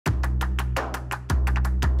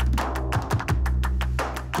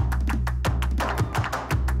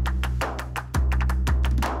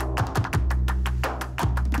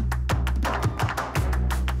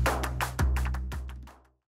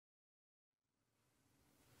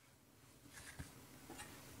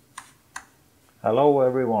Hello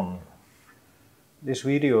everyone. This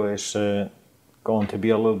video is going to be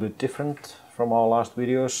a little bit different from our last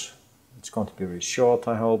videos. It's going to be very short,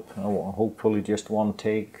 I hope, hopefully just one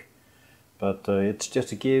take. But it's just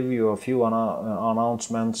to give you a few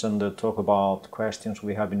announcements and talk about questions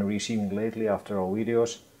we have been receiving lately after our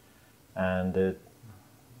videos, and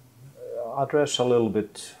address a little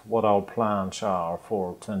bit what our plans are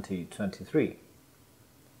for 2023.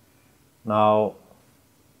 Now,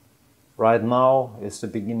 right now it's the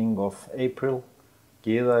beginning of April.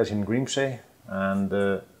 Gyða is in Grímsey, and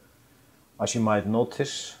as you might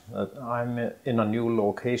notice that I'm in a new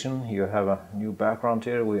location. You have a new background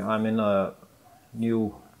here. I'm in a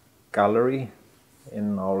new gallery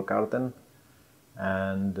in our garden,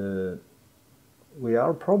 and we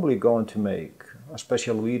are probably going to make a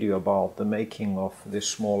special video about the making of this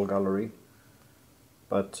small gallery.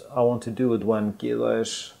 But I want to do it when Gyða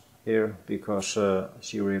is here, because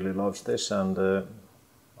she really loves this, and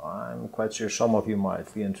I'm quite sure some of you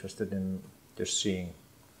might be interested in just seeing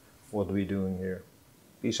what we're doing here.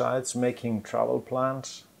 Besides making travel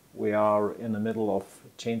plans, we are in the middle of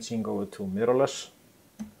changing over to mirrorless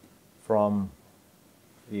from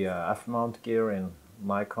the F-mount gear in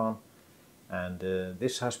Nikon, and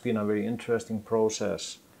this has been a very interesting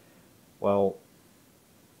process. Well,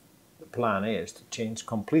 the plan is to change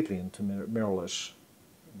completely into mirrorless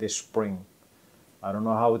this spring. I don't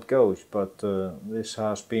know how it goes, but this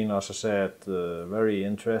has been, as I said, very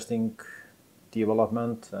interesting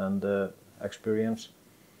development and experience.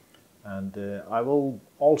 And I will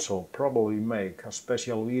also probably make a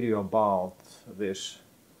special video about this.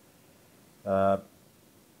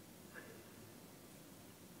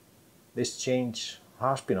 This change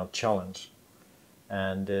has been a challenge,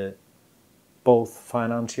 and both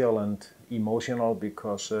financial and emotional,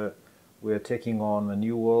 because we are taking on a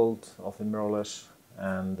new world of the mirrorless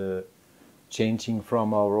and changing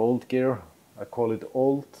from our old gear. I call it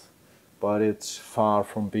old, but it's far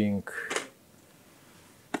from being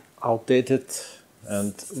outdated.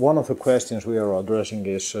 And one of the questions we are addressing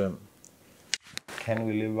is, can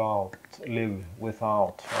we live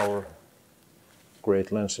without our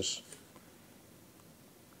great lenses?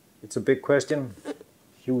 It's a big question,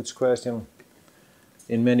 huge question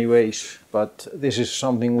in many ways, but this is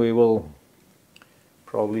something we will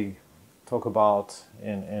probably talk about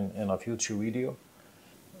in a future video.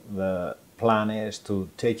 The plan is to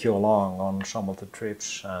take you along on some of the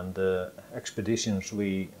trips and expeditions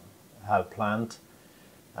we have planned,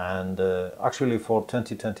 and actually for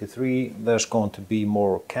 2023 there's going to be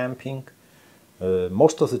more camping.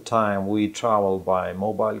 Most of the time we travel by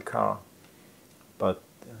mobile car, but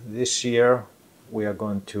this year we are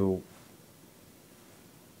going to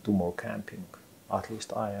do more camping. At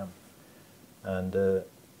least I am. And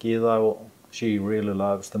Gyða, she really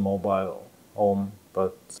loves the mobile home,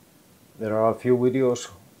 but there are a few videos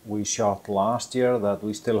we shot last year that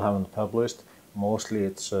we still haven't published. Mostly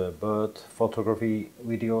it's bird photography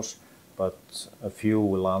videos, but a few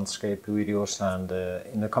landscape videos, and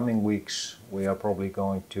in the coming weeks we are probably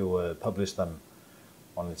going to publish them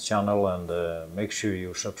on the channel, and make sure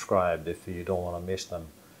you subscribe if you don't want to miss them.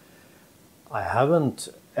 I haven't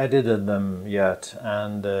edited them yet,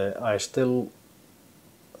 and I still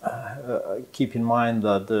keep in mind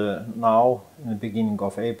that now in the beginning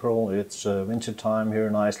of April it's winter time here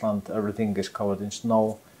in Iceland. Everything is covered in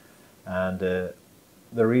snow, and the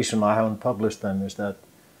reason I haven't published them is that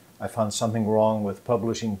I found something wrong with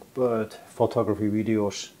publishing bird photography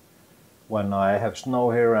videos when I have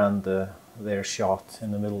snow here and they're shot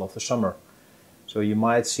in the middle of the summer. So you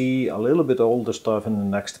might see a little bit older stuff in the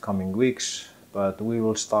next coming weeks, but we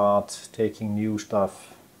will start taking new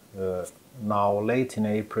stuff now late in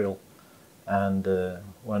April, and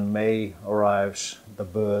when May arrives the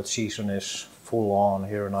bird season is full on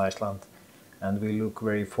here in Iceland, and we look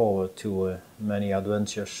very forward to many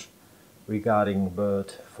adventures regarding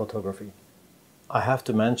bird photography. I have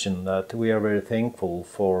to mention that we are very thankful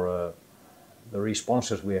for the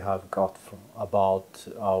responses we have got about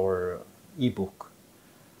our ebook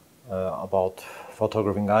about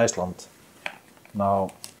photographing Iceland.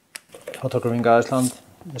 Now, photographing Iceland,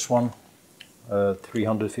 this one,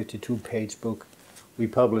 352-page book. We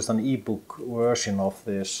published an ebook version of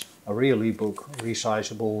this, a real ebook,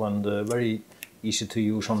 resizable and very easy to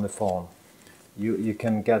use on the phone. You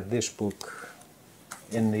can get this book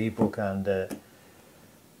in the ebook, and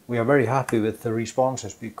we are very happy with the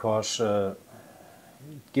responses, because it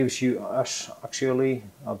gives us actually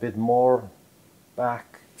a bit more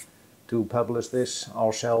back to publish this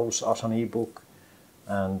ourselves as an ebook,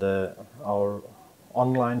 and our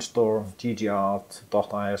online store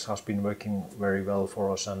ggart.is has been working very well for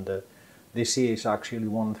us, and this is actually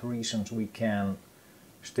one of the reasons we can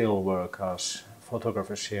still work as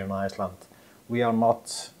photographers here in Iceland. We are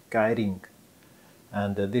not guiding,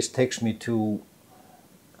 and this takes me to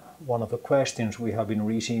one of the questions we have been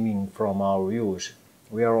receiving from our viewers.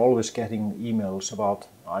 We are always getting emails about,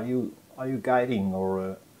 are you guiding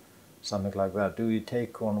or something like that? Do you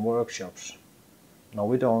take on workshops? No,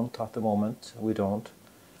 we don't at the moment. We don't.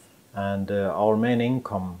 And our main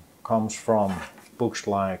income comes from books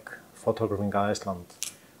like Photographing Iceland,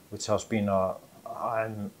 which has been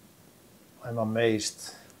I'm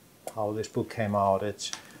amazed how this book came out.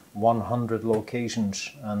 It's 100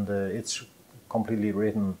 locations, and it's completely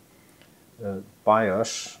written by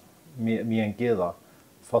us, me and Gyða,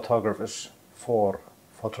 photographers for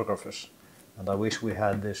photographers. And I wish we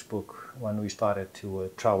had this book when we started to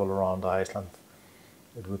travel around Iceland.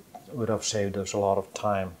 It would have saved us a lot of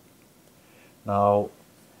time. Now,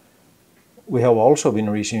 we have also been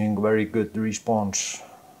receiving very good response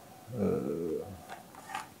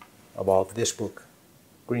about this book,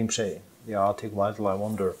 Grímsey, The Arctic Wildlife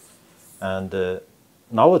Wonder. And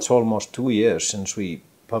now it's almost 2 years since we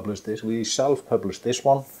published this. We self-published this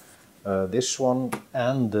one,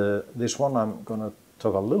 and this one I'm going to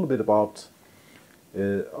talk a little bit about,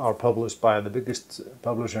 are published by the biggest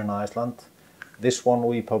publisher in Iceland. This one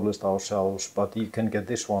we published ourselves, but you can get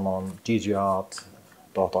this one on ggart.is,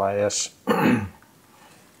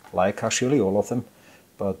 like actually all of them.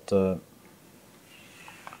 But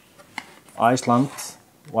Iceland,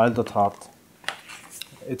 Wild at Heart,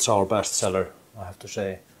 it's our best seller, I have to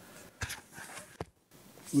say.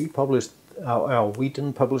 We published, we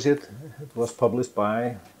didn't publish it. It was published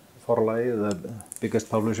by Forlagið, the biggest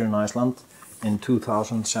publisher in Iceland, in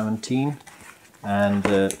 2017,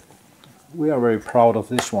 and we are very proud of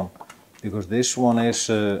this one, because this one is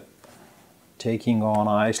taking on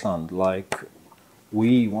Iceland like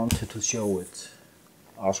we wanted to show it,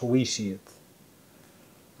 as we see it.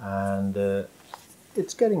 And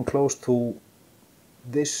it's getting close to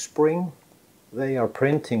this spring. They are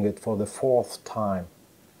printing it for the 4th time,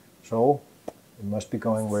 so it must be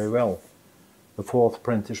going very well. The 4th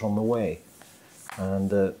print is on the way,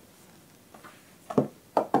 and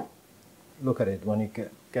look at it when you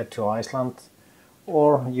get to Iceland,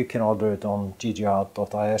 or you can order it on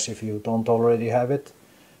ggart.is if you don't already have it.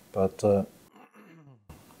 But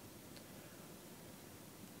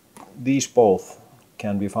these both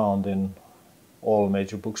can be found in all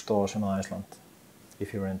major bookstores in Iceland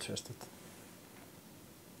if you're interested.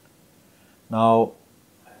 Now,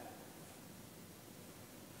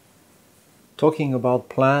 talking about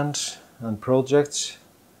plans and projects,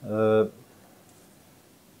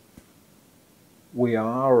 we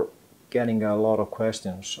are getting a lot of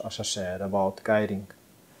questions, as I said, about guiding.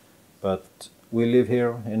 But we live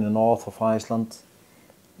here in the north of Iceland.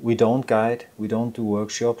 We don't guide, we don't do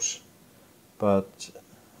workshops, but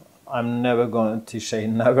I'm never going to say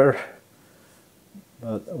never.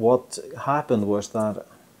 But what happened was that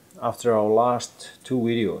after our last 2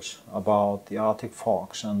 videos about the Arctic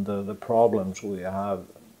fox and the problems we have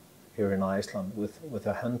here in Iceland with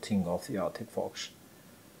the hunting of the Arctic fox,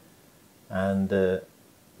 and the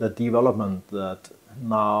development that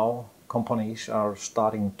now companies are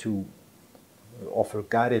starting to offer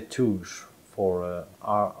guided tours for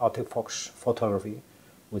Arctic fox photography,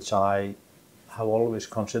 which I have always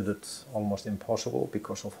considered almost impossible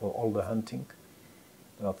because of all the hunting.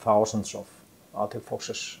 There are thousands of Arctic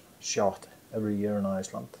foxes shot every year in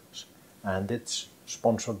Iceland, and it's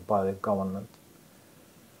sponsored by the government.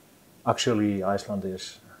 Actually, Iceland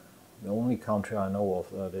is the only country I know of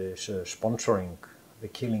that is sponsoring the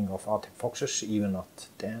killing of Arctic foxes, even at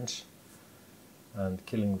dens, and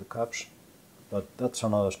killing the cubs. But that's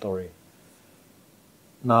another story.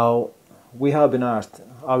 Now, we have been asked,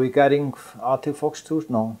 are we guiding Arctic fox tours?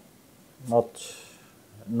 No,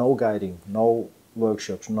 no guiding, no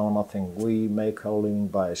workshops, no nothing. We make our living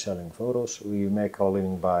by selling photos, we make our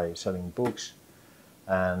living by selling books,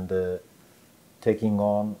 and taking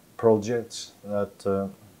on projects that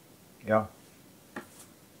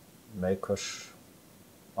make us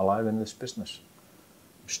alive in this business,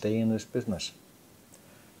 stay in this business.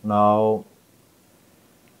 Now,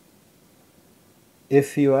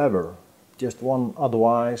 if you ever, just one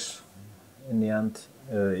advice in the end,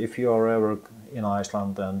 if you are ever in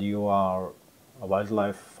Iceland and you are a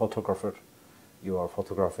wildlife photographer, you are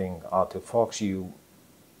photographing Arctic fox, you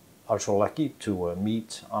are so lucky to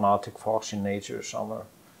meet an Arctic fox in nature somewhere,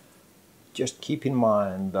 just keep in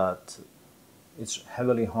mind that it's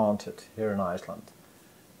heavily haunted here in Iceland,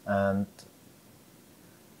 and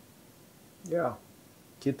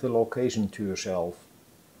keep the location to yourself.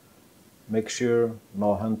 make sure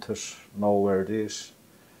no hunters know where it is.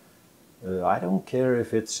 I don't care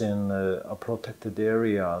if it's in a protected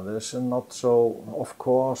area. There's not so, of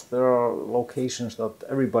course, there are locations that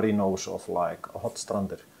everybody knows of, like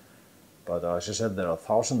Hotstrandir. But as I said, there are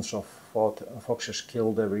thousands of foxes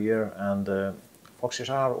killed every year, and foxes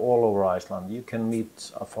are all over Iceland. You can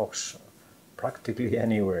meet a fox practically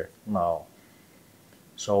anywhere now.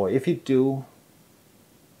 So if you do,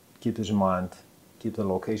 keep this in mind, keep the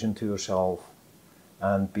location to yourself,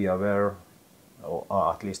 and be aware,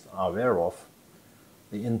 or at least aware of,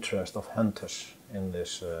 the interest of hunters in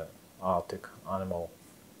this Arctic animal.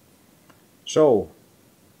 So,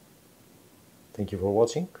 thank you for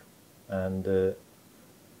watching, and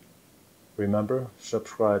remember,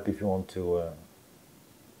 subscribe if you want to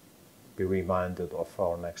be reminded of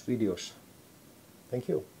our next videos. Thank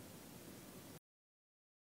you.